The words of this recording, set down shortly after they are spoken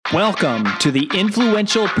Welcome to the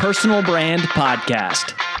Influential Personal Brand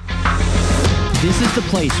Podcast. This is the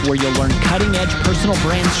place where you'll learn cutting-edge personal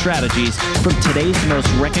brand strategies from today's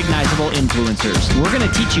most recognizable influencers. We're going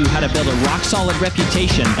to teach you how to build a rock-solid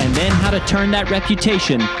reputation and then how to turn that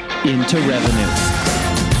reputation into revenue.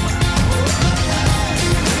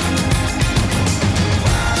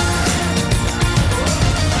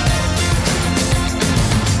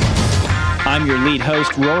 I'm your lead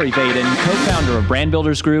host, Rory Vaden, co-founder of Brand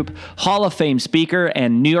Builders Group, Hall of Fame speaker,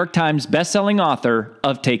 and New York Times bestselling author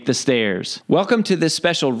of Take the Stairs. Welcome to this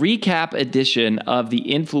special recap edition of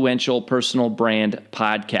the Influential Personal Brand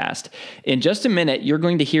Podcast. In just a minute, you're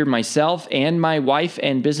going to hear myself and my wife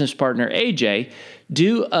and business partner, AJ,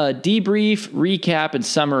 do a debrief, recap, and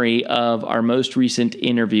summary of our most recent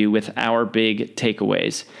interview with our big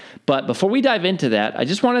takeaways. But before we dive into that, I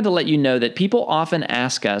just wanted to let you know that people often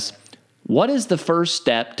ask us, what is the first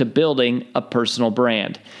step to building a personal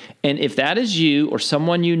brand? And if that is you or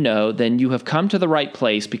someone you know, then you have come to the right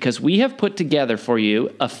place because we have put together for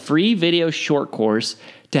you a free video short course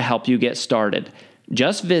to help you get started.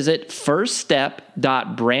 Just visit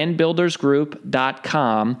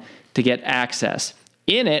firststep.brandbuildersgroup.com to get access.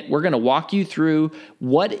 In it, we're going to walk you through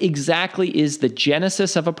what exactly is the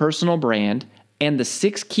genesis of a personal brand and the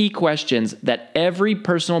 6 key questions that every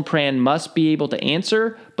personal brand must be able to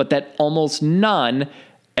answer, but that almost none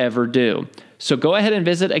ever do. So go ahead and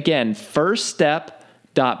visit, again,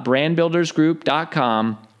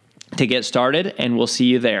 firststep.brandbuildersgroup.com to get started, and we'll see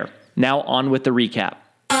you there. Now on with the recap.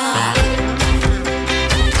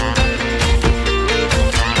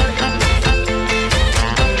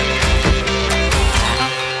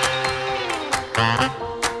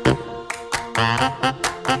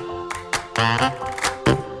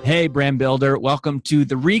 Hey, brand builder. Welcome to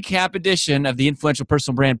the recap edition of the Influential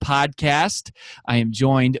Personal Brand Podcast. I am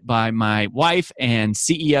joined by my wife and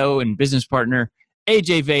CEO and business partner,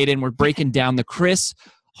 AJ Vaden. We're breaking down the Chris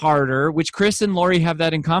Harder, which Chris and Lori have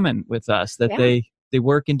that in common with us, that they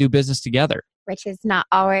work and do business together. Which is not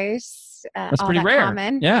always That's all pretty that rare.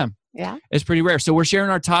 common. Yeah. It's pretty rare. So we're sharing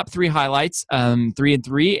our top 3 highlights, 3 and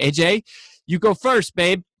 3. AJ, you go first,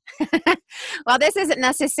 babe. Well, this isn't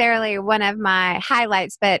necessarily one of my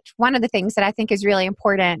highlights, but one of the things that I think is really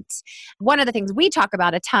important, one of the things we talk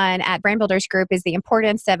about a ton at Brand Builders Group is the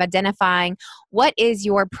importance of identifying what is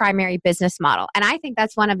your primary business model. And I think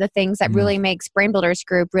that's one of the things that really makes Brand Builders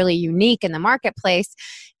Group really unique in the marketplace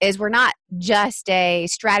is we're not just a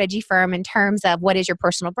strategy firm in terms of what is your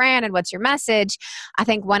personal brand and what's your message. I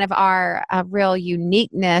think one of our real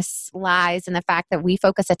uniqueness lies in the fact that we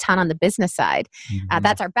focus a ton on the business side.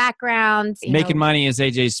 That's our background. Making money is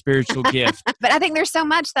AJ's spiritual gift. But I think there's so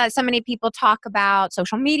much that so many people talk about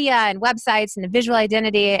social media and websites and the visual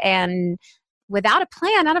identity, and without a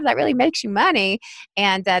plan, none of that really makes you money.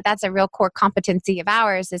 And that's a real core competency of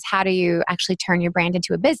ours is how do you actually turn your brand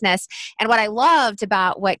into a business? And what I loved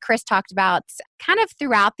about what Chris talked about kind of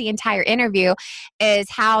throughout the entire interview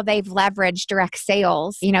is how they've leveraged direct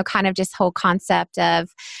sales, kind of just whole concept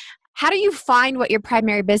of how do you find what your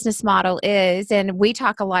primary business model is? And we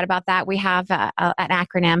talk a lot about that. We have an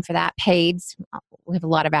acronym for that, PAIDS. We have a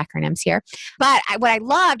lot of acronyms here. But what I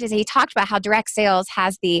loved is he talked about how direct sales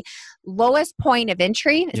has the lowest point of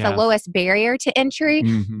entry. It's the lowest barrier to entry,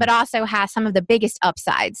 but also has some of the biggest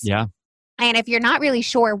upsides. Yeah. And if you're not really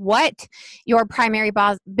sure what your primary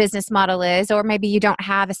business model is, or maybe you don't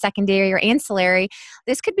have a secondary or ancillary,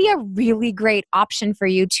 this could be a really great option for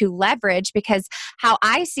you to leverage, because how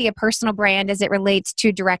I see a personal brand as it relates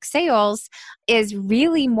to direct sales is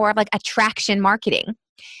really more of like attraction marketing.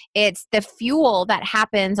 It's the fuel that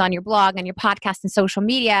happens on your blog and your podcast and social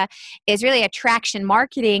media is really attraction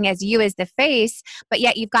marketing as you as the face, but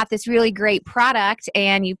yet you've got this really great product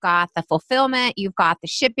and you've got the fulfillment, you've got the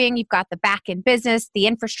shipping, you've got the back-end business, the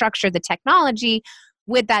infrastructure, the technology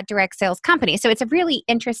with that direct sales company. So it's a really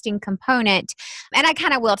interesting component. And I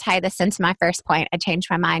kind of will tie this into my first point. I changed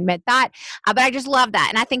my mind mid-thought, but I just love that.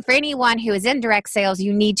 And I think for anyone who is in direct sales,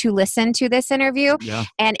 you need to listen to this interview. Yeah.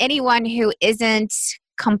 And anyone who isn't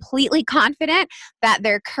completely confident that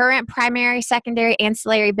their current primary, secondary,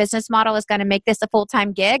 ancillary business model is going to make this a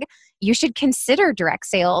full-time gig, you should consider direct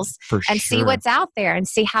sales and see what's out there and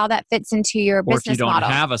see how that fits into your business model. Or if you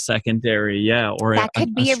don't have a secondary, or that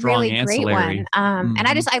could be a really great one. And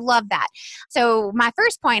I love that. So my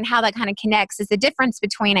first point, how that kind of connects, is the difference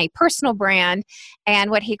between a personal brand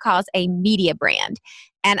and what he calls a media brand.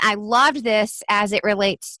 And I loved this as it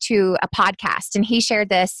relates to a podcast. And he shared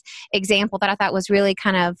this example that I thought was really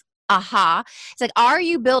kind of aha. It's like, are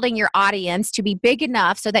you building your audience to be big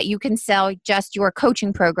enough so that you can sell just your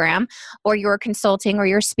coaching program or your consulting or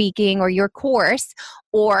your speaking or your course?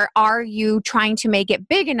 Or are you trying to make it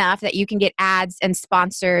big enough that you can get ads and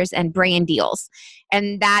sponsors and brand deals?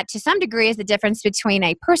 And that to some degree is the difference between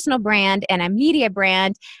a personal brand and a media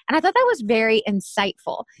brand. And I thought that was very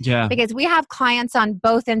insightful. Yeah. Because we have clients on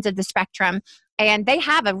both ends of the spectrum. And they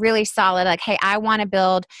have a really solid, like, hey, I want to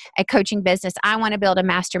build a coaching business. I want to build a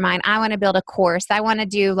mastermind. I want to build a course. I want to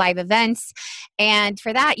do live events. And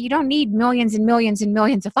for that, you don't need millions and millions and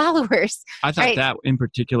millions of followers. I thought right? that in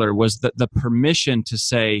particular was the permission to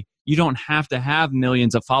say, you don't have to have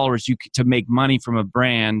millions of followers to make money from a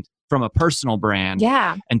brand, from a personal brand.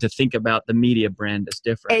 Yeah. And to think about the media brand as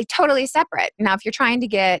different. It's totally separate. Now, if you're trying to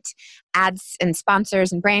get ads and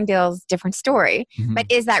sponsors and brand deals, different story. Mhm. But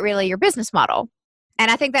is that really your business model? And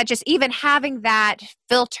I think that just even having that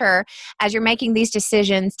filter as you're making these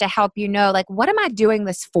decisions to help you know, like, what am I doing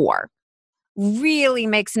this for? Really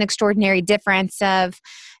makes an extraordinary difference of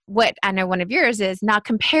what I know one of yours is not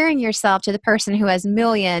comparing yourself to the person who has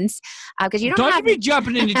millions because you don't have be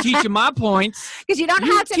jumping into teaching my points. because you don't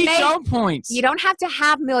You have to teach make your own points. you don't have to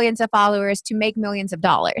have millions of followers to make millions of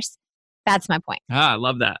dollars. That's my point. I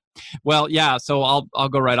love that. Well, yeah. So I'll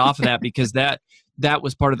go right off of that because that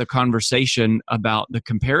was part of the conversation about the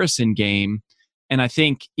comparison game. And I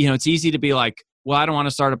think, it's easy to be like, well, I don't want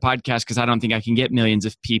to start a podcast because I don't think I can get millions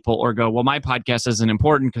of people, or go, well, my podcast isn't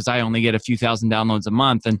important because I only get a few thousand downloads a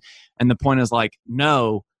month. And the point is like,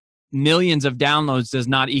 no, millions of downloads does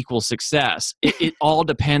not equal success. It all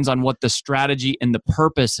depends on what the strategy and the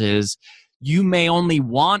purpose is. You may only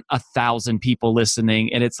want 1,000 people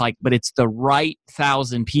listening, and it's like, but it's the right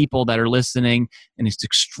 1,000 people that are listening, and it's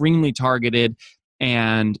extremely targeted.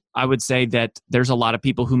 And I would say that there's a lot of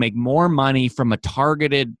people who make more money from a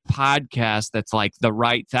targeted podcast that's like the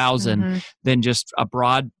right 1,000 than just a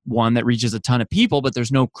broad one that reaches a ton of people, but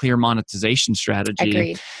there's no clear monetization strategy.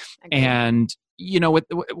 Agreed. And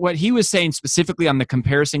what he was saying specifically on the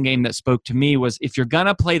comparison game that spoke to me was, if you're going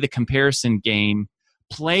to play the comparison game,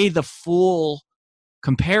 play the full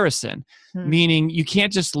comparison, meaning you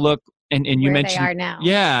can't just look and you where mentioned they are now.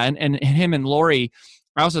 Yeah. And him and Lori,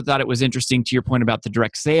 I also thought it was interesting to your point about the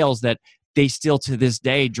direct sales that they still to this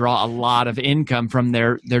day draw a lot of income from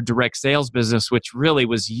their direct sales business, which really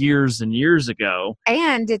was years and years ago.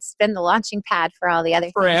 And it's been the launching pad for all the other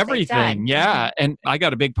For things everything. Yeah. And I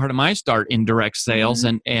got a big part of my start in direct sales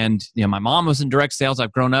and my mom was in direct sales.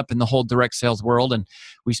 I've grown up in the whole direct sales world, and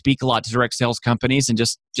we speak a lot to direct sales companies and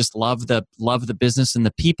just love the business and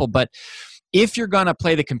the people. But if you're going to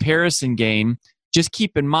play the comparison game, just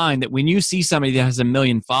keep in mind that when you see somebody that has 1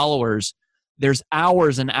 million followers, there's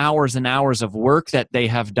hours and hours and hours of work that they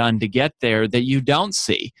have done to get there that you don't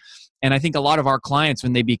see. And I think a lot of our clients,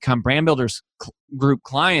 when they become Brand Builders Group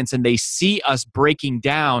clients and they see us breaking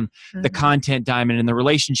down the content diamond and the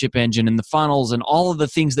relationship engine and the funnels and all of the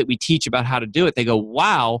things that we teach about how to do it, they go,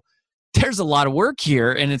 wow, there's a lot of work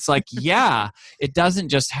here. And it's like, yeah, it doesn't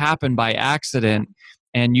just happen by accident.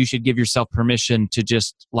 And you should give yourself permission to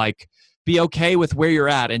just like be okay with where you're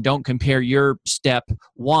at and don't compare your step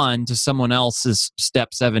 1 to someone else's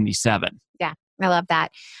step 77. Yeah, I love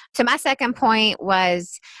that. So my second point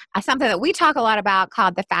was something that we talk a lot about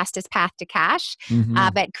called the fastest path to cash.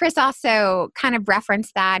 But Chris also kind of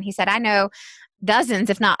referenced that. And he said, I know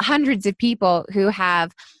dozens, if not hundreds of people who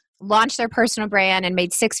have launched their personal brand and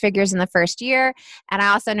made 6 figures in the first year. And I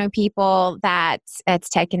also know people that it's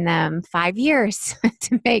taken them 5 years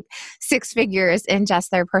to make 6 figures in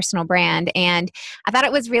just their personal brand. And I thought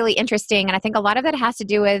it was really interesting. And I think a lot of that has to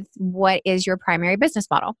do with what is your primary business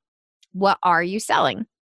model? What are you selling?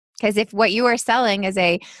 Because if what you are selling is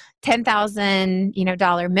a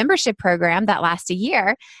 $10,000 membership program that lasts a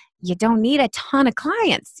year, you don't need a ton of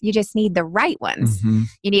clients. You just need the right ones.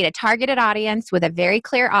 You need a targeted audience with a very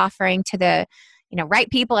clear offering to the right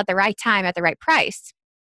people at the right time at the right price.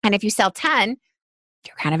 And if you sell 10,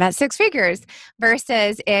 you're kind of at 6 figures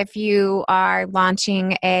versus if you are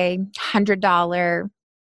launching a $100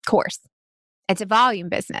 course. It's a volume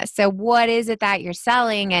business. So what is it that you're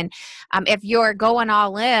selling? And if you're going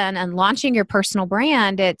all in and launching your personal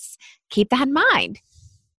brand, it's keep that in mind.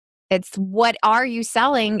 It's what are you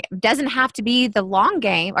selling? It doesn't have to be the long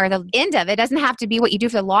game or the end of it. It doesn't have to be what you do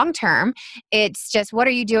for the long term. It's just what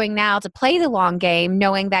are you doing now to play the long game,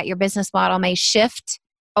 knowing that your business model may shift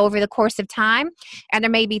over the course of time. And there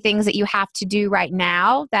may be things that you have to do right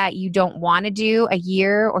now that you don't want to do a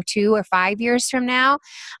year or 2 or 5 years from now.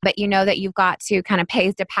 But you know that you've got to kind of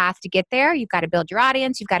pave the path to get there. You've got to build your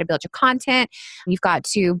audience. You've got to build your content. You've got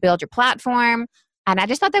to build your platform. And I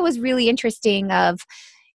just thought that was really interesting of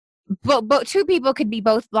but two people could be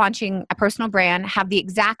both launching a personal brand, have the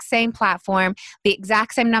exact same platform, the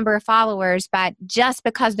exact same number of followers, but just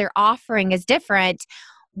because their offering is different,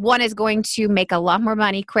 one is going to make a lot more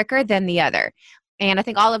money quicker than the other. And I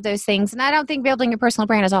think all of those things, and I don't think building a personal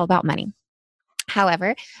brand is all about money.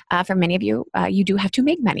 However, for many of you, you do have to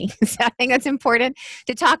make money. So I think that's important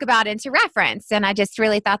to talk about and to reference. And I just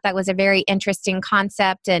really thought that was a very interesting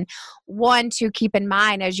concept and one to keep in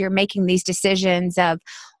mind as you're making these decisions of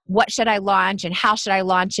what should I launch and how should I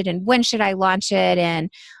launch it and when should I launch it and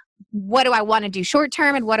what do I want to do short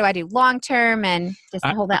term and what do I do long term and just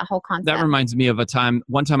that whole concept. That reminds me of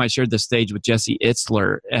one time I shared the stage with Jesse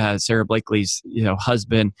Itzler, Sarah Blakely's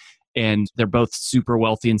husband. And they're both super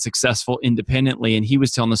wealthy and successful independently. And he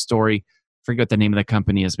was telling the story, I forget what the name of the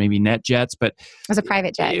company is, maybe NetJets, but it was a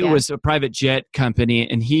private jet. It was a private jet company.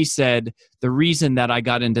 And he said, the reason that I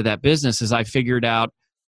got into that business is I figured out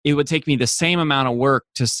it would take me the same amount of work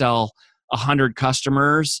to sell 100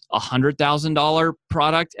 customers a $100,000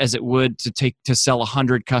 product as it would to sell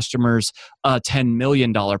 100 customers a $10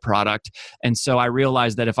 million product. And so I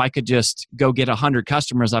realized that if I could just go get 100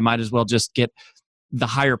 customers, I might as well just get the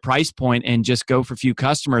higher price point and just go for a few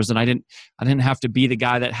customers. And I didn't have to be the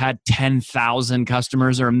guy that had 10,000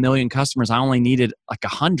 customers or 1 million customers. I only needed like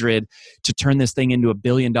 100 to turn this thing into $1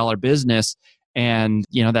 billion business. And,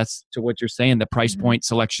 that's to what you're saying, the price point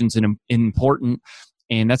selection's important.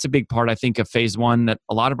 And that's a big part, I think, of phase one that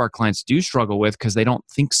a lot of our clients do struggle with because they don't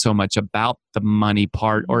think so much about the money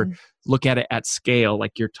part or look at it at scale,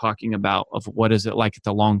 like you're talking about, of what is it like at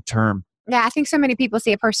the long term. Yeah, I think so many people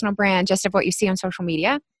see a personal brand just of what you see on social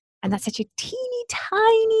media. And that's such a teeny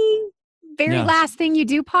tiny, very last thing you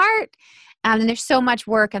do part. And there's so much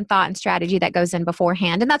work and thought and strategy that goes in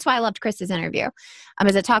beforehand. And that's why I loved Chris's interview,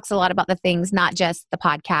 as it talks a lot about the things, not just the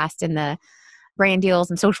podcast and the brand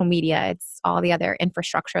deals and social media. It's all the other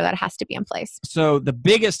infrastructure that has to be in place. So the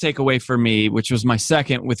biggest takeaway for me, which was my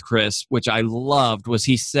second with Chris, which I loved, was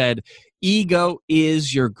he said, ego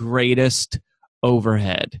is your greatest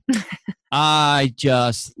overhead. I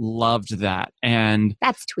just loved that. And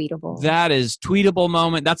that's tweetable. That is tweetable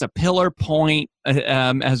moment. That's a pillar point,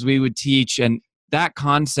 as we would teach. And that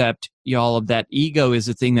concept, y'all, of that ego is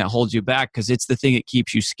the thing that holds you back because it's the thing that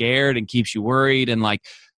keeps you scared and keeps you worried and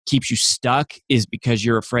keeps you stuck is because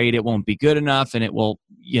you're afraid it won't be good enough and it will,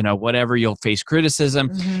 whatever, you'll face criticism.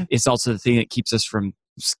 It's also the thing that keeps us from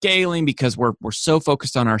scaling because we're so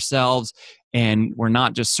focused on ourselves and we're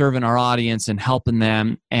not just serving our audience and helping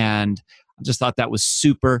them. And I just thought that was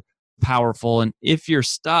super powerful. And if you're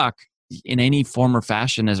stuck in any form or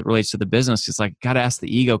fashion as it relates to the business, it's like, got to ask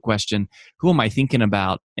the ego question. Who am I thinking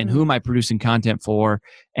about and who am I producing content for?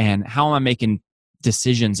 And how am I making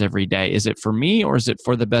decisions every day? Is it for me or is it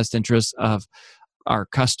for the best interest of our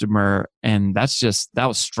customer? And that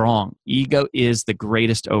was strong. Ego is the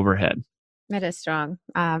greatest overhead. It is strong.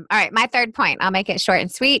 All right. My third point, I'll make it short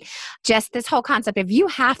and sweet. Just this whole concept of you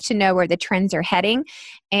have to know where the trends are heading.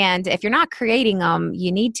 And if you're not creating them,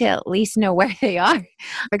 you need to at least know where they are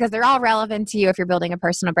because they're all relevant to you if you're building a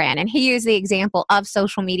personal brand. And he used the example of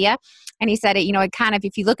social media. And he said it kind of,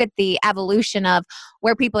 if you look at the evolution of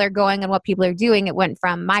where people are going and what people are doing, it went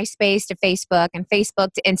from MySpace to Facebook and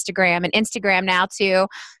Facebook to Instagram and Instagram now to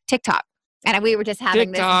TikTok. And we were just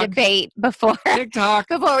having this debate before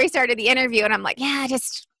we started the interview. And I'm like, I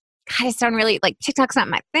just don't really TikTok's not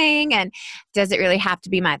my thing. And does it really have to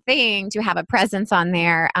be my thing to have a presence on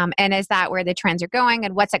there? And is that where the trends are going?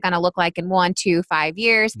 And what's it going to look like in 1, 2, 5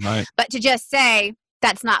 years? Right. But to just say,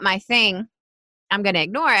 that's not my thing, I'm going to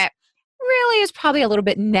ignore it, really is probably a little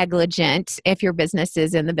bit negligent if your business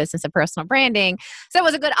is in the business of personal branding. So it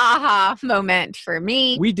was a good aha moment for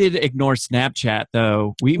me. We did ignore Snapchat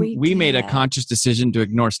though. We made a conscious decision to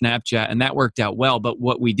ignore Snapchat and that worked out well. But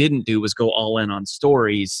what we didn't do was go all in on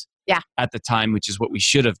stories at the time, which is what we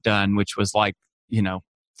should have done, which was Facebook.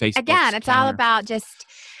 Again, it's all about just,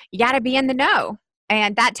 you got to be in the know.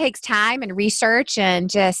 And that takes time and research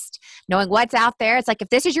and just knowing what's out there. It's like, if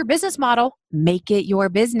this is your business model, make it your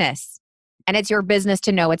business. And it's your business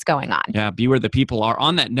to know what's going on. Yeah, be where the people are.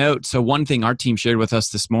 On that note, so one thing our team shared with us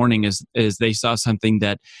this morning is they saw something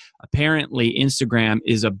that apparently Instagram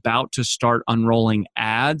is about to start unrolling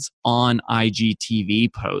ads on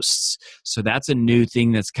IGTV posts. So that's a new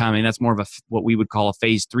thing that's coming. That's more of what we would call a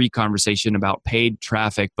phase 3 conversation about paid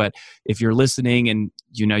traffic. But if you're listening and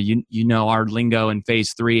you know our lingo in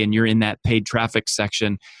phase 3 and you're in that paid traffic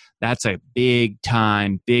section, that's a big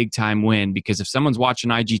time win because if someone's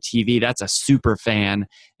watching IGTV, that's a super fan.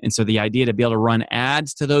 And so the idea to be able to run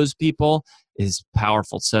ads to those people is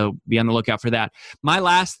powerful. So be on the lookout for that. My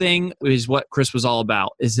last thing is what Chris was all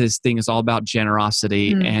about. His thing is all about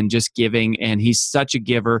generosity and just giving. And he's such a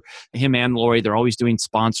giver. Him and Lori, they're always doing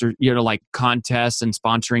like contests and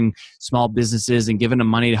sponsoring small businesses and giving them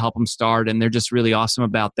money to help them start. And they're just really awesome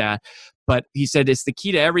about that. But he said it's the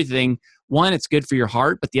key to everything. One, it's good for your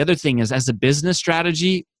heart. But the other thing is, as a business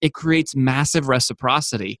strategy, it creates massive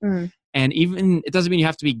reciprocity. And even it doesn't mean you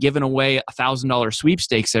have to be giving away $1,000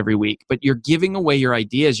 sweepstakes every week, but you're giving away your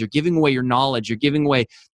ideas, you're giving away your knowledge, you're giving away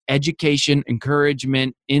education,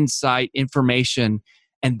 encouragement, insight, information,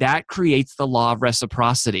 and that creates the law of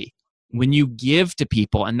reciprocity. When you give to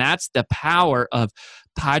people, and that's the power of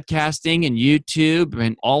podcasting and YouTube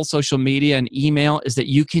and all social media and email, is that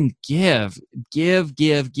you can give.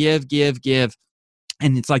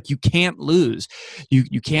 And it's like you can't lose.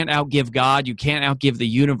 You can't outgive God. You can't outgive the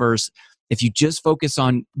universe. If you just focus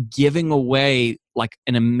on giving away like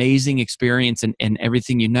an amazing experience and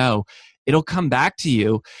everything you know, it'll come back to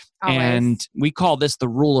you. Always. And we call this the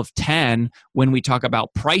rule of 10 when we talk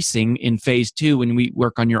about pricing in phase 2, when we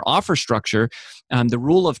work on your offer structure. The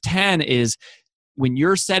rule of 10 is when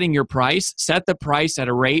you're setting your price, set the price at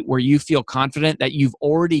a rate where you feel confident that you've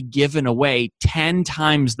already given away 10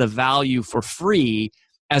 times the value for free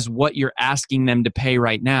as what you're asking them to pay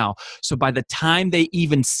right now. So by the time they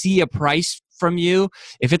even see a price from you,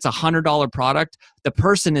 if it's $100 product, the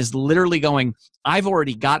person is literally going, I've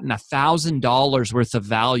already gotten $1,000 worth of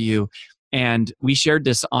value. And we shared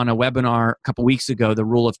this on a webinar a couple weeks ago, the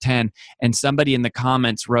rule of 10. And somebody in the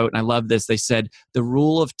comments wrote, and I love this, they said, the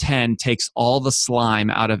rule of 10 takes all the slime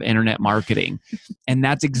out of internet marketing. And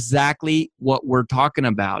that's exactly what we're talking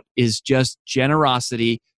about, is just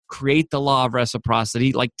generosity, create the law of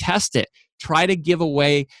reciprocity, like test it. Try to give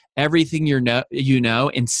away everything you know,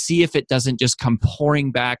 and see if it doesn't just come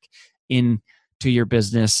pouring back into your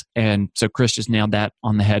business. And so Chris just nailed that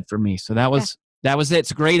on the head for me. So that was it. It's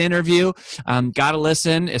a great interview. Got to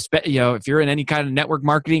listen. If you're in any kind of network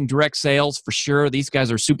marketing, direct sales, for sure. These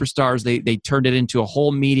guys are superstars. They turned it into a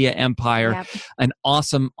whole media empire. Yep. An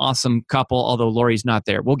awesome couple. Although Lori's not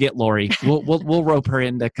there, we'll get Lori. We'll rope her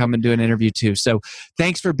in to come and do an interview too. So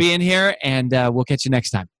thanks for being here, and we'll catch you next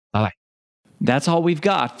time. Bye. That's all we've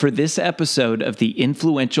got for this episode of the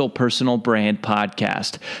Influential Personal Brand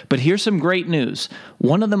Podcast. But here's some great news.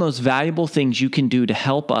 One of the most valuable things you can do to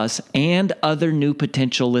help us and other new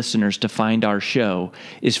potential listeners to find our show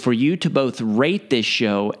is for you to both rate this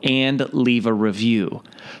show and leave a review.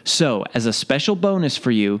 So, as a special bonus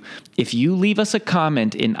for you, if you leave us a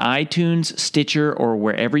comment in iTunes, Stitcher, or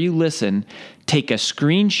wherever you listen, take a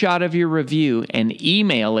screenshot of your review and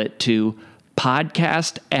email it to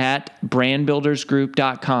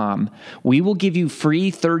podcast@brandbuildersgroup.com. We will give you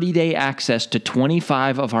free 30-day access to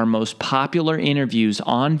 25 of our most popular interviews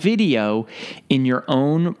on video in your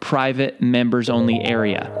own private members-only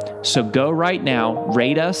area. So go right now,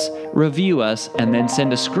 rate us, review us, and then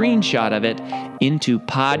send a screenshot of it into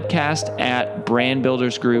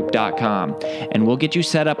podcast@brandbuildersgroup.com. And we'll get you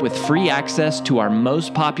set up with free access to our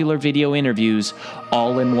most popular video interviews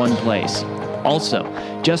all in one place. Also,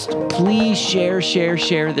 just please share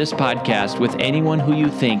this podcast with anyone who you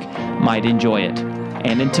think might enjoy it.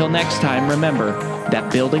 And until next time, remember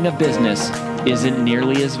that building a business isn't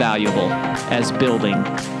nearly as valuable as building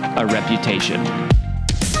a reputation.